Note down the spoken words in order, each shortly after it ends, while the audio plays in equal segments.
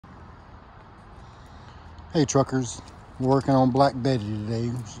Hey truckers, we're working on Black Betty today,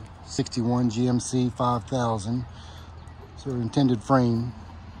 61 GMC 5000. So intended frame.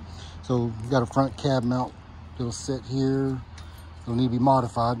 So we've got a front cab mount that'll sit here. It'll need to be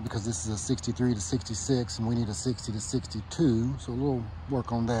modified because this is a 63 to 66 and we need a 60 to 62. So we'll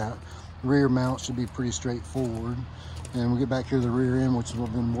work on that. The rear mount should be pretty straightforward. And we'll get back here to the rear end, which we've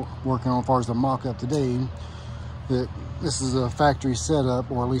been working on as far as the mock-up today. That this is a factory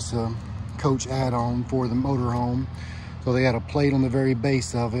setup, or at least a coach add-on for the motorhome. So they had a plate on the very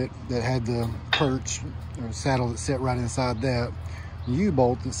base of it that had the perch or saddle that set right inside that. The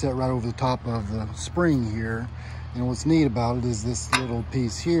U-bolt that set right over the top of the spring here. And what's neat about it is this little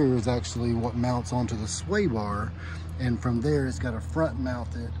piece here is actually what mounts onto the sway bar. And from there, it's got a front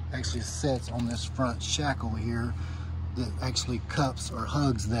mount that actually sets on this front shackle here that actually cups or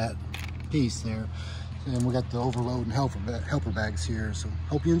hugs that piece there. And we got the overload and helper bags here. So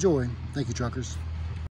hope you enjoy. Thank you, truckers.